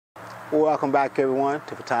Welcome back everyone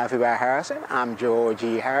to Photography by Harrison. I'm George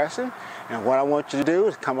E. Harrison, and what I want you to do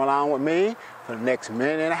is come along with me for the next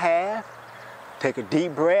minute and a half. Take a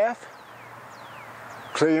deep breath,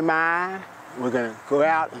 clear your mind. We're going to go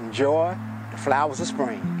out and enjoy the flowers of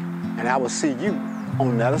spring, and I will see you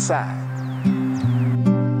on the other side.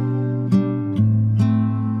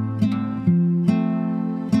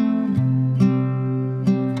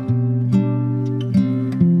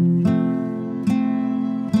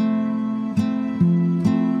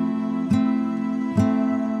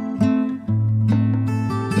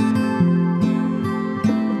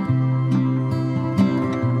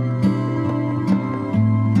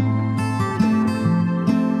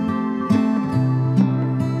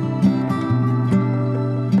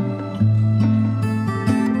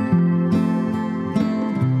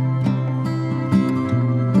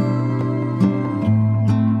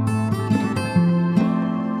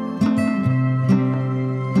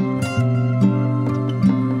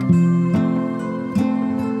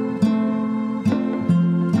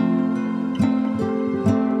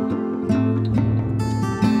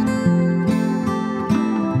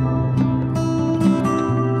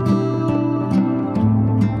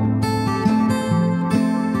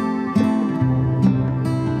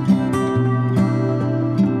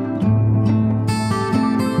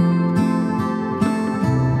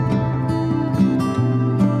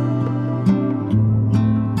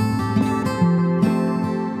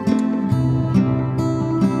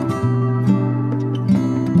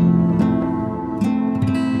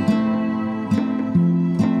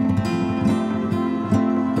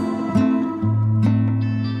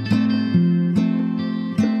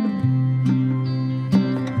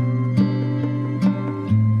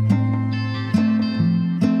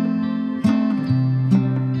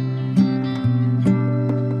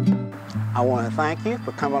 I want to thank you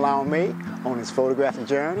for coming along with me on this photographic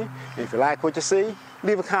journey. And if you like what you see,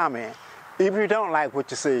 leave a comment. Even if you don't like what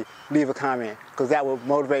you see, leave a comment, because that will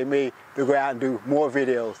motivate me to go out and do more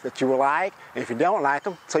videos that you will like. And if you don't like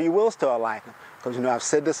them, so you will start liking them. Because you know, I've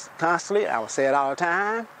said this constantly, I will say it all the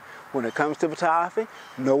time. When it comes to photography,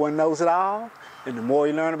 no one knows it all. And the more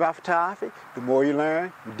you learn about photography, the more you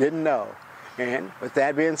learn you didn't know. And with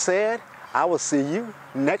that being said, I will see you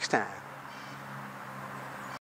next time.